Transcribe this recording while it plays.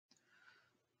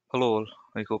Hello all,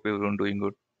 I hope everyone doing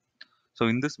good. So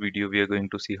in this video we are going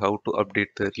to see how to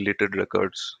update the related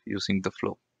records using the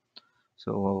flow.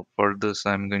 So for this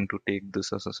I'm going to take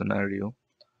this as a scenario.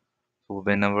 So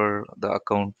whenever the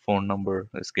account phone number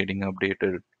is getting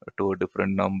updated to a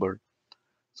different number,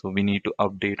 so we need to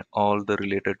update all the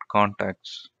related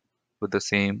contacts with the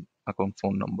same account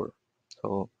phone number.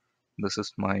 So this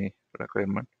is my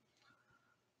requirement.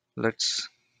 Let's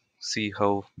see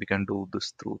how we can do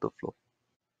this through the flow.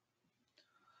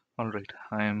 Alright,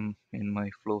 I am in my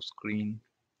flow screen.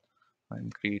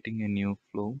 I'm creating a new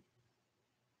flow.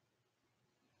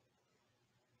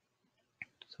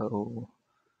 So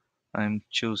I'm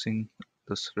choosing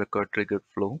this record triggered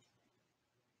flow.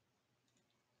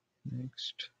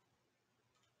 Next,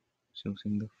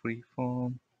 choosing the free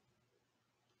form.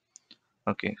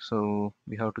 Okay, so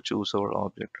we have to choose our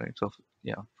object, right? So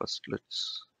yeah, first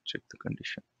let's check the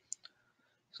condition.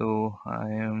 So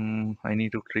I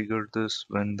need to trigger this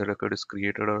when the record is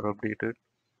created or updated.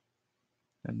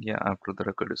 And yeah, after the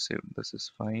record is saved, this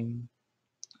is fine.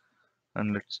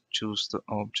 And let's choose the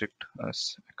object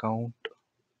as account.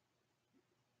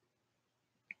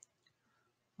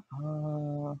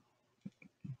 Uh,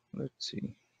 let's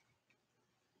see.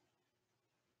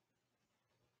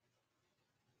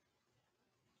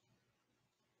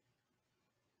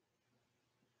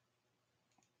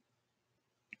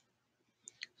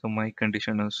 So my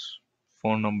condition is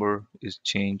phone number is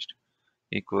changed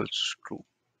equals true.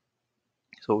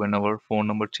 So whenever phone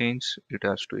number change, it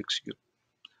has to execute.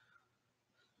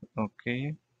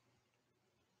 Okay,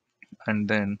 and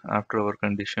then after our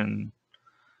condition,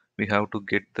 we have to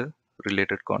get the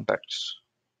related contacts.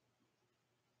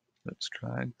 Let's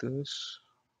drag this.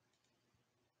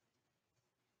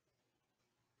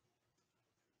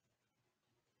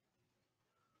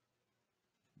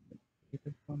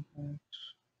 Related contacts,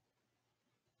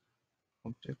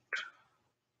 object,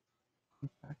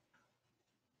 contact,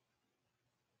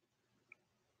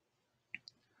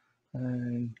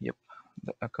 and yep,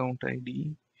 the account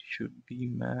ID should be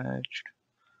matched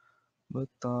with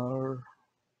our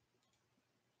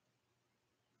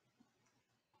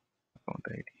account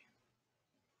ID.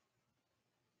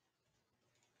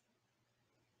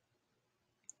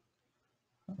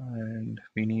 And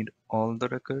we need all the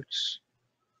records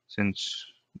since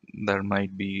there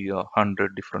might be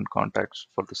 100 different contacts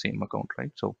for the same account,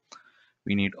 right? So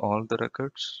we need all the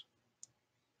records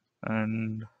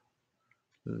and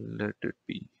let it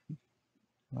be.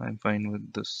 I'm fine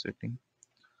with this setting.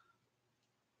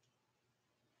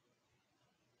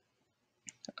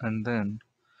 And then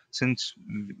since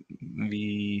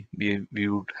we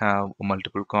would have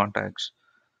multiple contacts,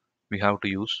 we have to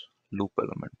use loop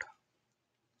element.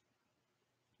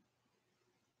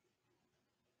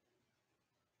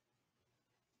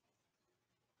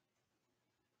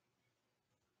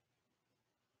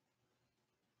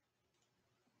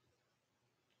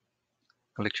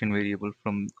 Collection variable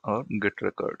from our get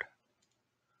record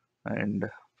and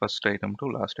first item to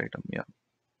last item. Yeah,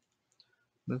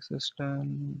 this is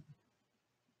done.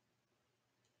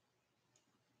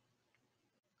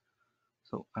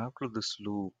 So after this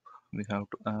loop, we have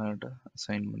to add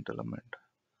assignment element.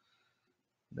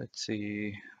 Let's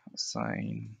say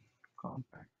assign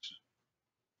contacts,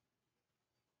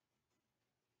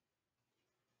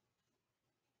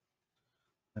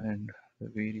 and the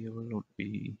variable would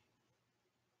be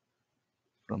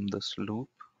from this loop.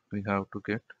 We have to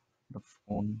get the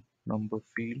phone number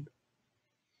field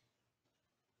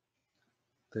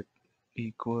that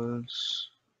equals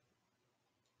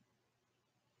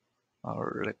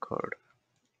our record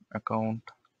account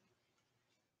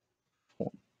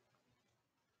phone.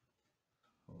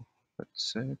 So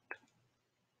that's it.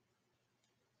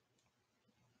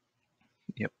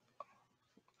 Yep,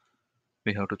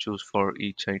 we have to choose for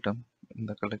each item in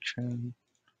the collection.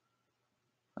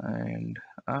 And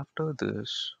after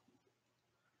this,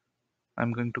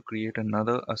 I'm going to create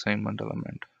another assignment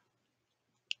element.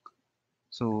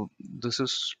 So this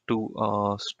is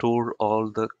to store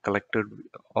all the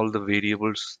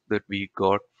variables that we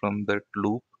got from that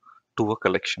loop to a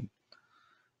collection.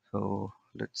 So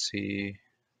let's see,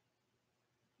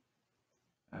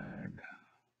 add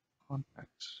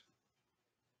contacts.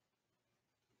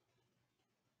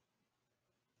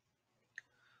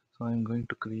 So I'm going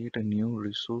to create a new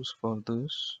resource for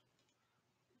this.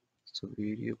 So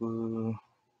variable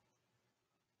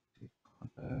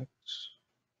contacts.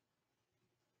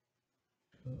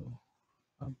 So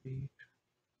update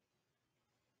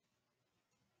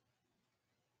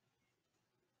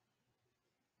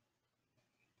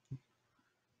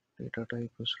data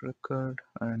type is record,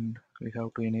 and we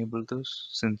have to enable this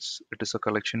since it is a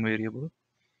collection variable.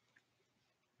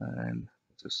 and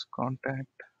this contact,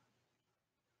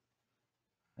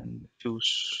 and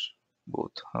choose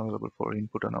both available for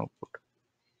input and output.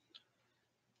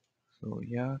 So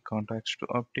yeah, contacts to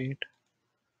update,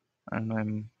 and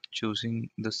I'm choosing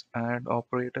this add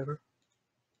operator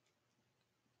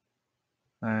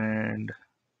and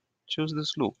choose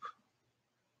this loop.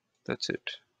 That's it.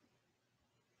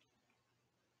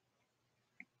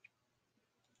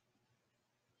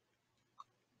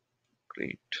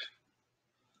 Great.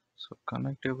 So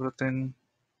connect everything.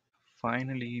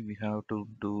 Finally, we have to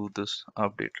do this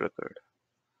update record.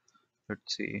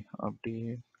 Let's see,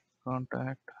 update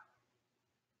contact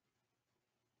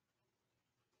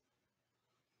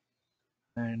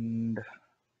and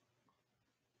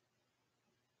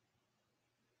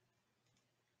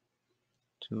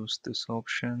choose this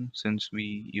option since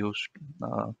we used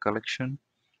collection,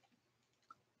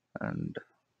 and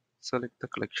select the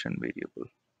collection variable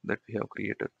that we have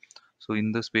created. So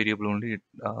in this variable only,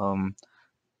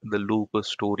 the loop is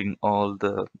storing all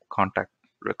the contact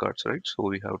records, right? So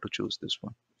we have to choose this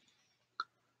one.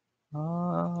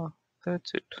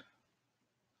 That's it.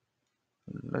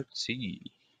 Let's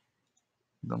see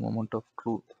the moment of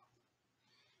truth.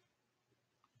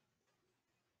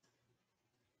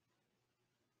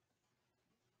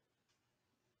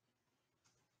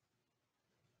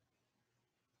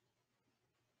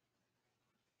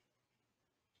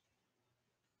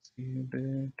 Saved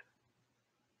it.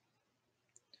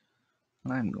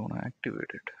 I'm gonna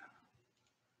activate it.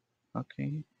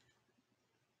 Okay,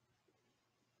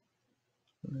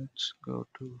 let's go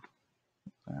to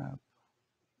app,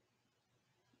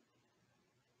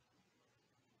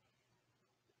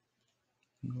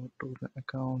 go to the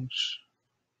accounts,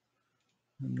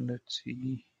 and let's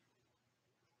see.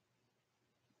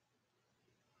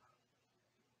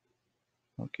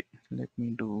 Okay, let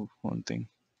me do one thing.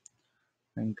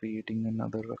 I'm creating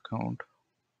another account.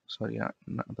 Sorry,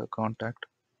 another contact.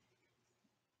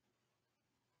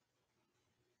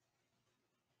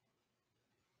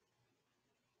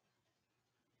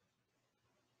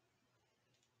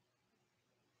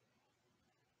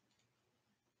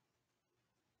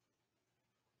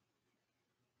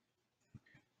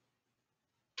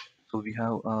 So we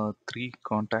have three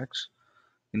contacts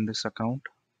in this account.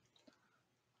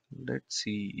 Let's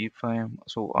see if I am,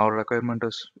 so our requirement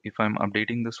is if I'm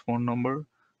updating this phone number,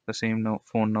 the same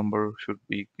phone number should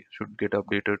get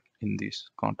updated in these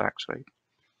contacts, right?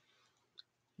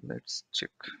 Let's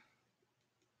check.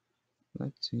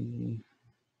 Let's see.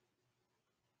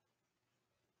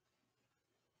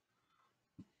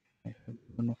 I have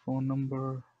given a phone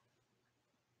number.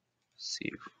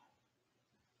 Save.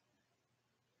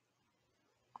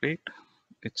 Great.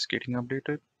 It's getting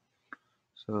updated.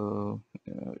 So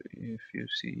if you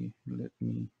see, let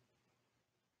me,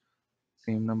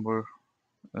 same number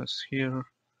as here.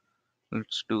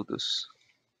 Let's do this.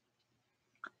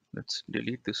 Let's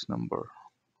delete this number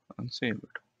and save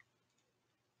it.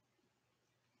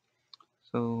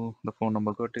 So the phone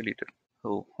number got deleted.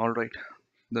 So alright,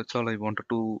 that's all I wanted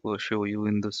to show you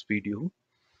in this video.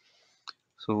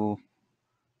 So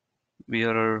we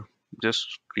are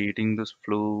just creating this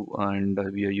flow, and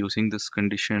we are using this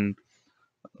condition,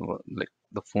 like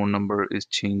the phone number is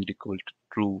changed equal to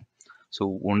true.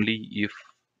 So only if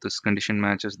this condition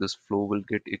matches, this flow will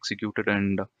get executed,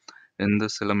 and in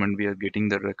this element we are getting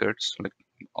the records, like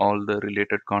all the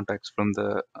related contacts from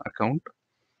the account,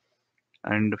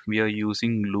 and we are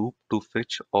using loop to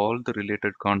fetch all the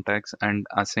related contacts and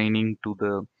assigning to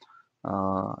the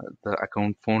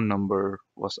account phone number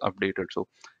was updated. So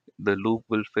the loop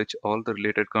will fetch all the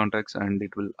related contacts and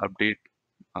it will update,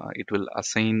 it will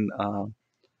assign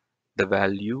the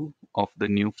value of the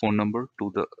new phone number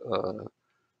to the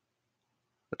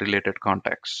related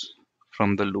contacts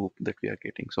from the loop that we are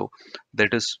getting. So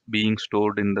that is being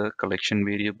stored in the collection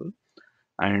variable,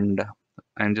 and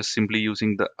I'm just simply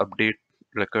using the update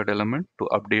record element to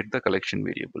update the collection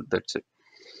variable. That's it.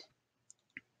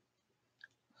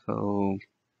 So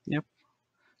yep,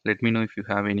 let me know if you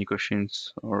have any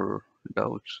questions or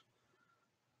doubts.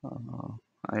 uh,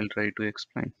 I'll try to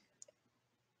explain.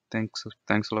 Thanks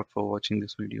a lot for watching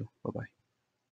this video. Bye bye.